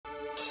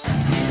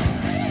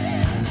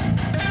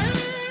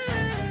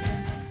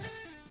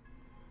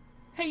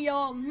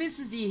y'all,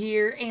 Mrs. E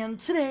here, and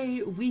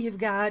today we have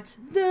got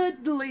the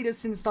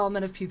latest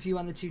installment of Pew Pew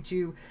on the Choo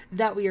Choo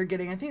that we are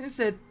getting. I think this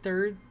is the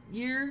third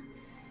year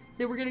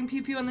that we're getting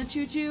Pew Pew on the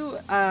Choo Choo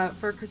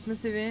for a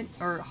Christmas event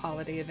or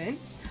holiday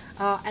event.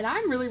 And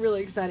I'm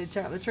really excited to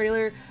check out the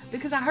trailer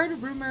because I heard a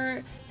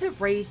rumor that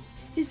Wraith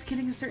is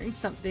getting a certain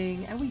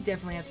something, and we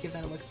definitely have to give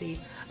that a look-see.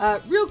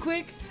 Real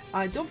quick,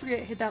 don't forget,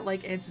 hit that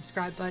like and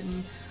subscribe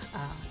button.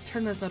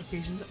 Turn those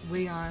notifications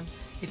way on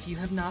if you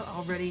have not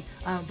already.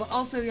 But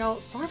also, y'all,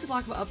 sorry for the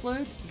lack of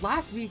uploads.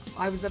 Last week,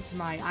 I was up to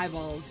my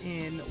eyeballs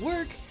in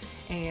work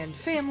and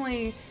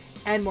family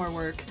and more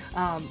work.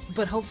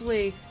 But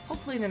hopefully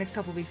in the next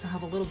couple weeks, I'll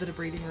have a little bit of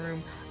breathing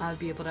room. I'll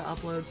be able to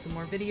upload some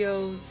more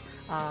videos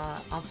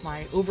of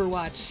my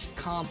Overwatch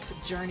comp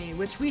journey,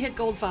 which we hit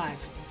Gold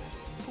 5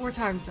 4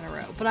 times in a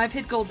row. But I've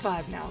hit Gold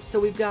 5 now, so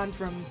we've gone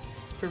from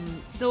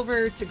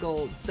silver to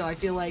gold. So I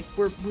feel like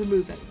we're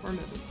moving. We're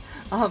moving.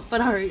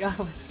 But alright, y'all,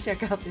 let's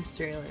check out this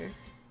trailer.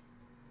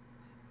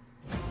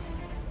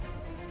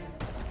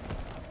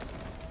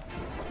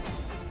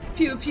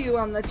 Pew pew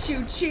on the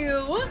choo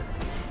choo.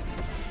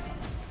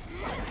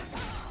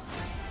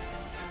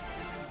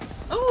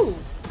 Oh,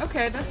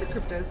 okay, that's a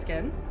crypto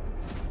skin.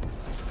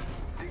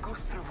 The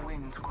gust of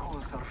wind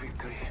calls our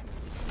victory.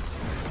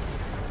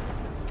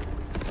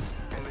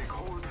 In a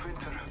cold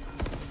winter,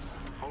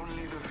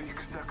 only the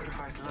weak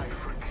sacrifice life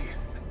for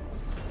peace.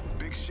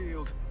 Big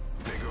shield,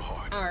 bigger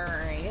heart.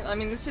 Alright, I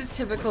mean, this is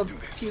typical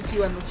Pew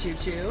Pew on the Choo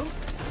Choo.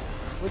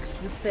 Looks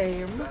the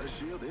same. Without a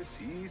shield,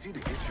 it's easy to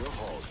get your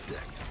halls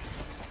decked.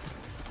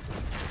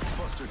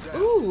 Buster down.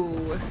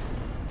 Ooh.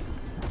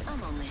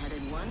 I'm only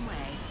headed one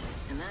way,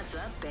 and that's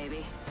up,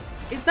 baby.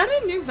 Is that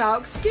a new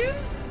Valk skin?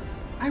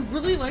 I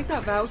really like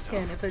that Valk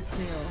skin if it's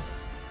new.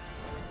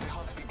 The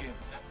hunt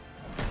begins.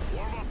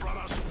 Warm up,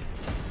 brothers.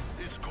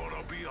 It's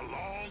gonna be a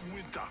long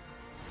winter.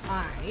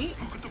 Alright.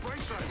 Look at the bright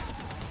side.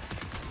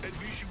 At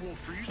least you won't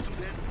freeze to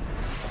death.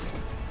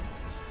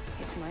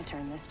 It's my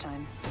turn this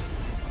time.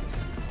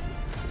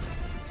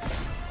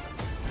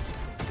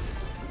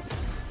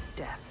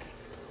 Death.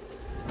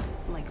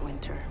 Like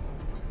winter.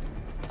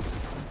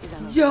 Is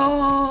unavoidable.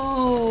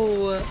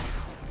 Yo!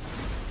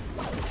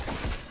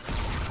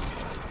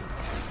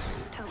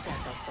 Tell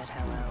death I said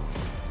hello.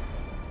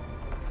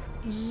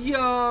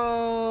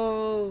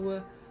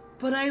 Yo!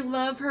 But I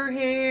love her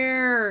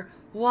hair.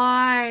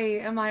 Why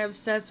am I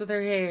obsessed with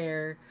her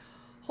hair?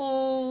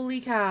 Holy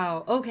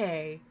cow.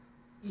 Okay.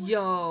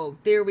 Yo,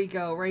 there we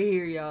go. Right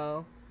here,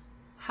 y'all.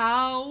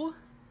 How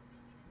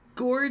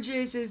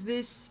gorgeous is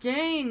this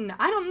skin?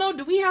 I don't know.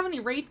 Do we have any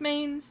Wraith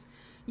mains?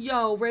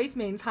 Yo, Wraith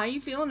mains, how you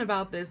feeling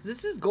about this?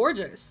 This is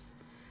gorgeous.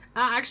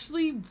 I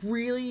actually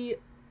really...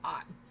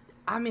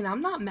 I mean,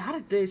 I'm not mad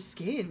at this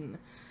skin.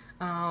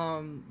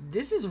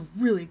 This is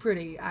really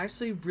pretty. I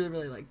actually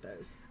really like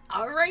this.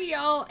 Alright,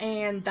 y'all,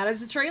 and that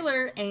is the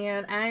trailer,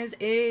 and as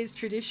is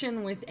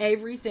tradition with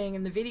everything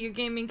in the video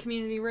gaming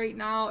community right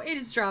now, it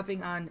is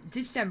dropping on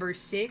December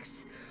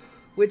 6th,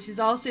 which is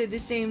also the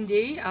same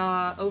day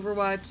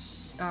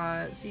Overwatch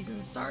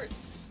season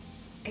starts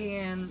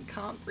and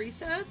comp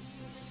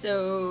resets.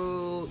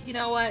 So, you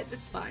know what?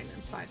 It's fine.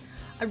 It's fine.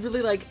 I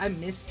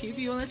miss Pew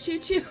Pew on the Choo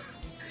Choo.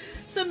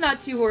 So I'm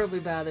not too horribly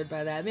bothered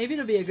by that. Maybe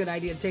it'll be a good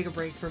idea to take a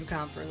break from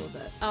comp for a little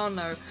bit. I don't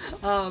know.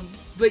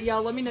 But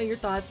y'all, let me know your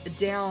thoughts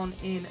down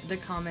in the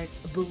comments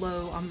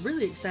below. I'm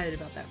really excited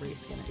about that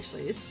Wraith skin,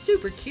 actually. It's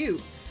super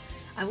cute.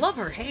 I love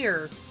her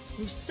hair.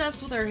 I'm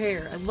obsessed with her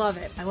hair. I love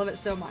it. I love it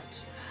so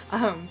much.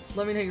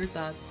 Let me know your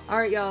thoughts.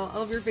 Alright, y'all. I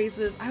love your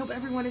faces. I hope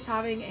everyone is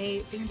having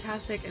a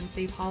fantastic and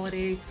safe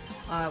holiday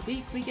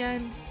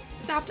weekend.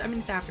 It's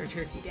after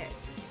Turkey Day.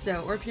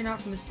 So, or if you're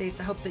not from the States,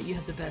 I hope that you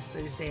had the best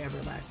Thursday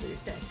ever last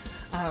Thursday.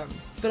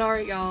 But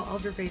alright, y'all, all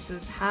of your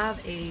faces, have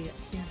a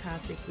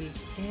fantastic week.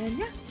 And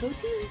yeah, go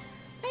team!